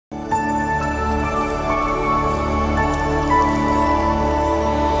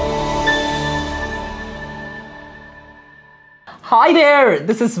Hi there,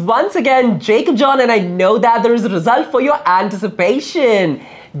 this is once again Jacob John and I know that there is a result for your anticipation.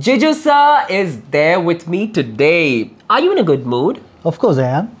 Jiju sir is there with me today. Are you in a good mood? Of course I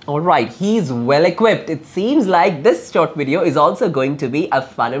am. Alright, he's well equipped. It seems like this short video is also going to be a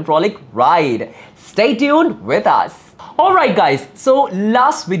fun and frolic ride. Stay tuned with us. Alright guys, so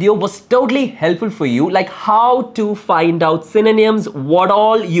last video was totally helpful for you, like how to find out synonyms, what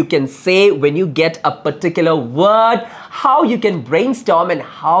all you can say when you get a particular word, how you can brainstorm and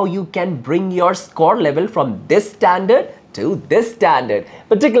how you can bring your score level from this standard to this standard,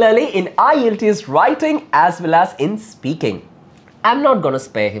 particularly in IELTS writing as well as in speaking. I'm not going to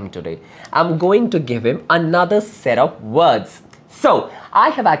spare him today. I'm going to give him another set of words. So, I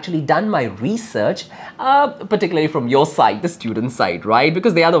have actually done my research, particularly from your side, the student side, right?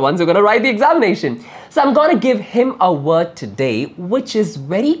 Because they are the ones who are going to write the examination. So, I'm going to give him a word today, which is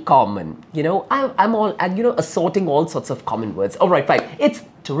very common. You know, I'm assorting all sorts of common words. All right, fine. It's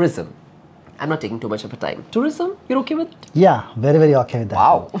tourism. I'm not taking too much of a time. Tourism, you're okay with it? Yeah, very, very okay with that.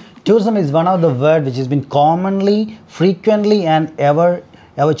 Wow. Tourism is one of the words which has been commonly, frequently and ever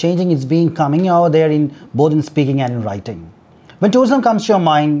changing. It's been coming over there in both in speaking and in writing. When tourism comes to your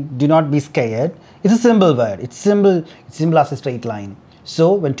mind, do not be scared. It's a simple word. It's simple as a straight line.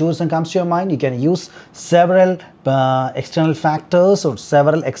 So when tourism comes to your mind, you can use several external factors or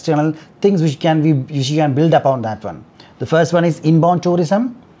several external things which you can build upon that one. The first one is inbound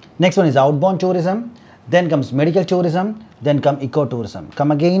tourism. Next one is outbound tourism. Then comes medical tourism. Then come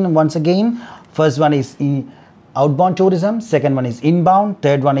ecotourism. Once again. First one is outbound tourism. Second one is inbound.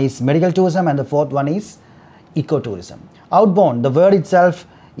 Third one is medical tourism. And the fourth one is ecotourism. Outbound, the word itself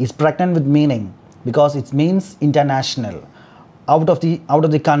is pregnant with meaning because it means international, out of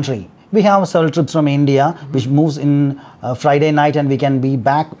the country. We have several trips from India which moves in Friday night and we can be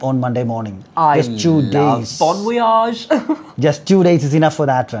back on Monday morning. Just 2 days. Bon voyage. Just 2 days is enough for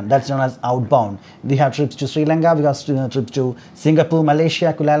that one. That's known as outbound. We have trips to Sri Lanka, we have trips to Singapore,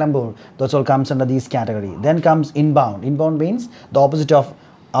 Malaysia, Kuala Lumpur. Those all comes under this category. Then comes inbound. Inbound means the opposite of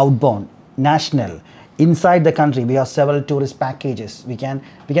outbound, national. Inside the country, we have several tourist packages. We can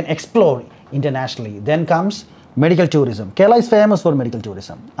explore internationally. Then comes medical tourism. Kerala is famous for medical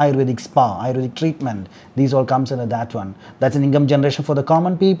tourism. Ayurvedic spa, Ayurvedic treatment. These all comes under that one. That's an income generation for the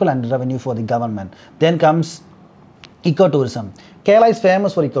common people and revenue for the government. Then comes ecotourism. Kerala is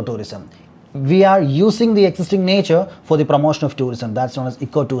famous for ecotourism. We are using the existing nature for the promotion of tourism. That's known as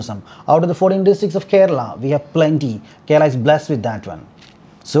ecotourism. Out of the 14 districts of Kerala, we have plenty. Kerala is blessed with that one.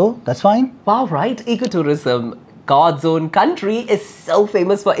 So, that's fine. Wow, right? Ecotourism. God's own country is so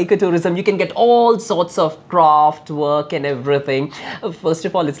famous for ecotourism. You can get all sorts of craft work and everything. First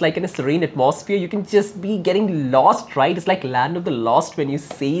of all, it's like in a serene atmosphere. You can just be getting lost, right? It's like land of the lost when you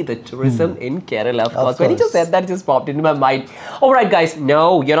see the tourism in Kerala. Of course. When he just said that, it just popped into my mind. All right, guys.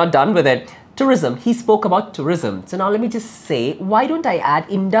 No, you're not done with it. Tourism. He spoke about tourism. So now let me just say, why don't I add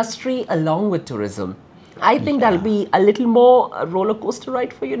industry along with tourism? I think that'll be a little more roller coaster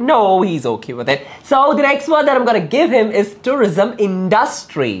ride for you. No, he's okay with it. So the next word that I'm going to give him is tourism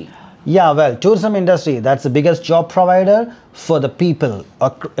industry. Yeah, well, tourism industry, that's the biggest job provider for the people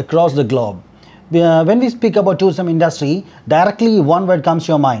across the globe. When we speak about tourism industry, directly one word comes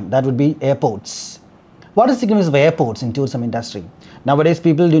to your mind. That would be airports. What is the significance of airports in tourism industry? Nowadays,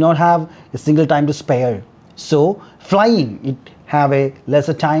 people do not have a single time to spare. So, flying, it have a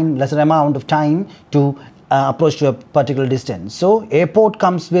lesser amount of time to approach to a particular distance. So, airport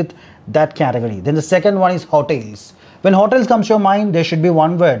comes with that category. Then the second one is hotels. When hotels comes to your mind, there should be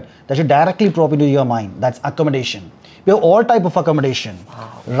one word that should directly pop into your mind. That's accommodation. We have all type of accommodation,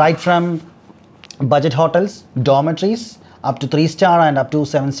 right from budget hotels, dormitories, up to 3-star and up to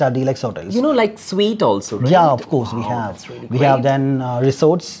 7-star deluxe hotels. You know, like suite also, right? Yeah, of course we have. That's really we great. have then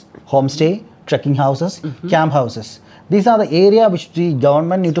resorts, homestay, trekking houses, camp houses. These are the area which the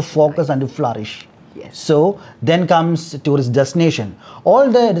government need to focus and to flourish. Yes. So then comes tourist destination. All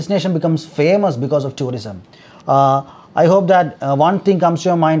the destination becomes famous because of tourism. I hope that one thing comes to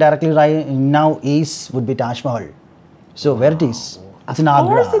your mind directly right now would be Taj Mahal. So where it is? It's in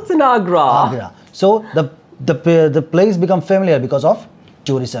Agra. Of course, it's in Agra. So the place become familiar because of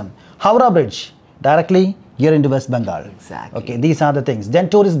tourism. Howrah Bridge, directly here into West Bengal. Exactly. Okay, these are the things. Then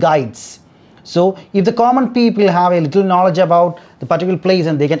tourist guides. So if the common people have a little knowledge about the particular place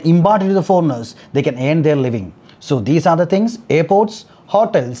and they can impart it to the foreigners, they can earn their living. So these are the things: airports,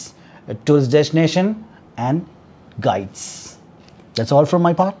 hotels, tourist destination and guides. That's all from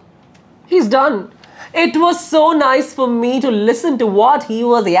my part. He's done. It was so nice for me to listen to what he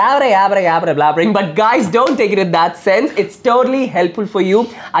was blabbering. But guys, don't take it in that sense. It's totally helpful for you.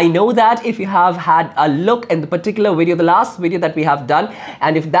 I know that if you have had a look in the particular video, the last video that we have done,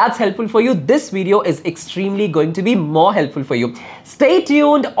 and if that's helpful for you, this video is extremely going to be more helpful for you. Stay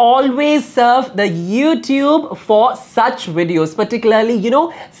tuned. Always surf the YouTube for such videos, particularly, you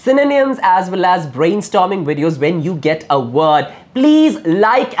know, synonyms as well as brainstorming videos. When you get a word, please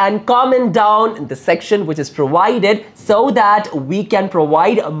like and comment down in the section which is provided so that we can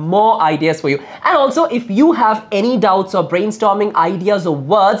provide more ideas for you. And also, if you have any doubts or brainstorming ideas or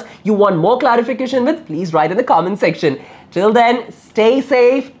words you want more clarification with, please write in the comment section. Till then, stay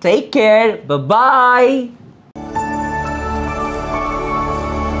safe, take care, bye-bye.